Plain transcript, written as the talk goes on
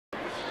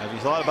Have you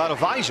thought about a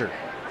visor?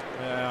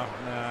 Yeah,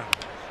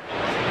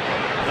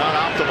 not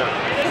optimal.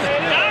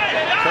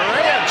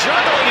 Correa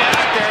juggling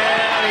act,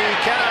 and he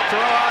cannot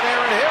throw out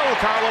Aaron Hill.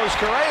 Carlos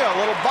Correa, a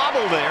little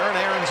bobble there, and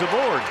Aaron's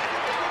aboard.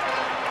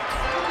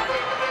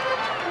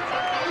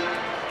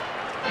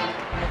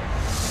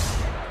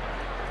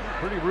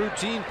 pretty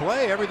routine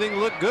play. Everything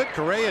looked good.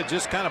 Correa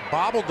just kind of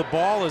bobbled the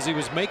ball as he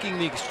was making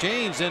the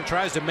exchange, then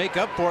tries to make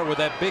up for it with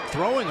that big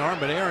throwing arm,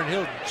 but Aaron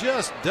Hill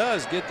just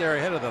does get there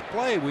ahead of the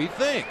play, we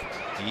think.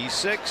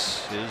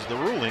 E6 is the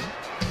ruling.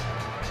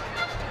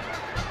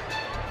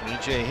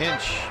 E.J.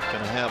 Hinch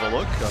going to have a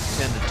look, up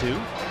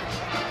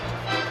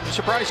 10-2. You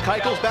surprised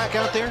Keuchel's back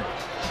out there?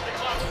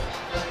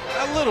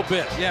 A little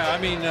bit, yeah. I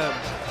mean, they're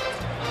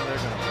going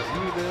to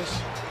review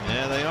this.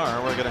 Yeah, they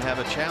are. We're going to have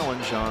a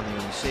challenge on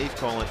the safe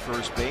call at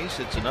first base.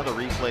 It's another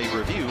replay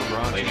review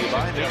brought to you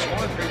by Mix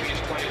One.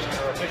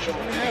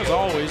 As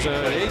always,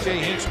 A.J.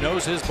 Hinch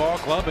knows his ball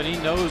club, and he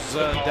knows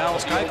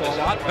Dallas Keuchel a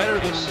lot better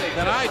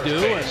than I do.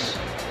 And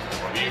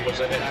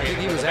I think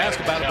he was asked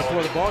about it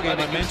before the ballgame.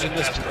 I mentioned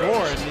this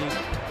before, and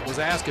he was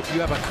asked if you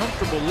have a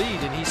comfortable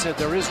lead, and he said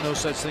there is no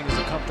such thing as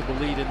a comfortable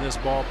lead in this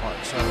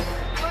ballpark. So,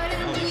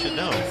 well, he should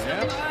know.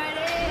 Yeah.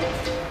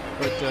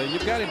 But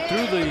you've got him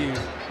through the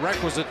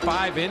requisite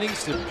 5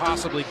 innings to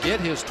possibly get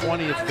his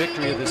 20th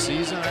victory of the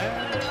season.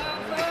 It's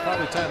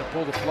probably time to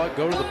pull the plug,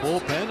 go to the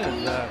bullpen,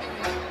 and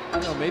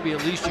you know, maybe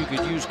at least you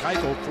could use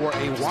Keuchel for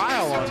a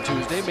while on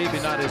Tuesday.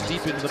 Maybe not as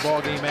deep into the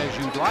ballgame as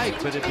you'd like,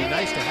 but it'd be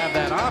nice to have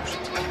that option.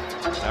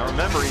 Now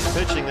remember, he's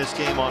pitching this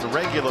game on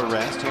regular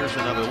rest. Here's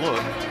another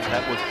look.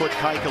 That would put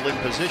Keuchel in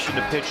position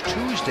to pitch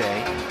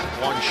Tuesday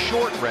on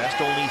short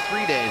rest, only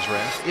 3 days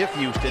rest, if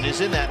Houston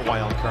is in that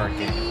wild card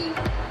game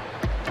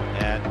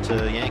at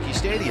Yankee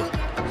Stadium.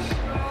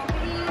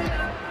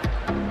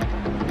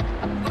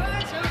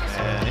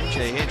 And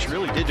A.J. Hinch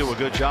really did do a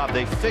good job.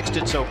 They fixed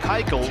it so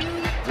Keuchel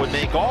would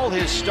make all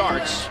his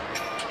starts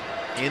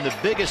in the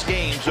biggest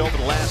games over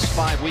the last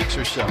 5 weeks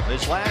or so.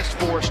 His last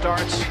 4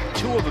 starts,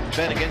 2 of them have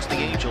been against the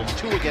Angels,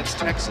 2 against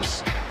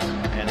Texas,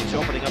 and he's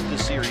opening up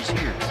this series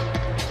here.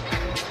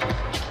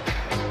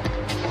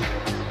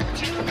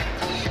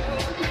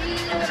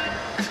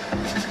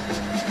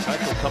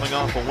 Keuchel coming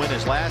off a win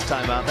his last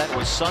time out. That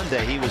was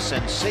Sunday. He was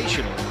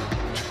sensational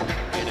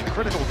in a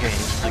critical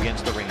game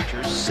against the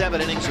Rangers.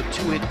 7 innings of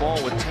 2-hit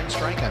ball with 10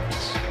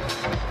 strikeouts.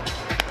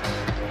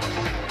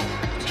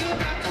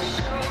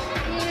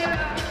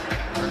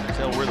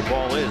 Tell where the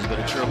ball is, but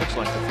it sure looks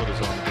like the foot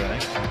is on the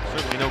bag.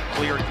 Certainly no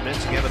clear and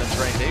convincing evidence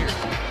right there.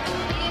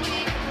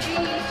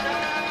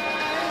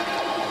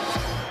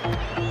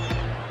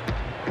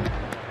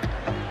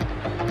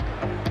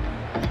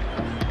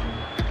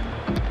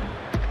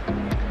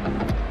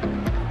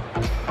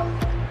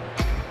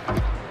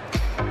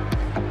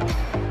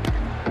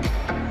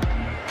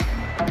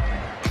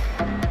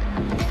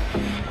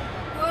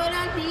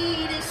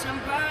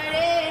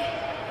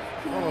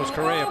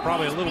 Correa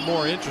probably a little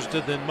more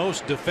interested than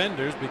most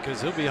defenders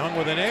because he'll be hung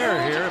with an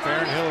error here if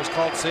Aaron Hill is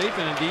called safe,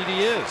 and indeed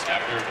he is.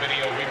 After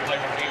video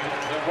replay review,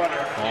 the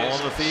runner all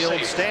on the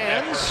field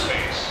stands. So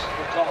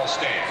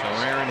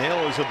Aaron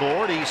Hill is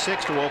aboard.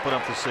 E6 to open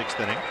up the 6th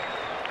inning.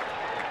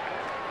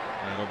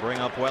 That'll bring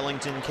up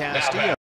Wellington Castillo.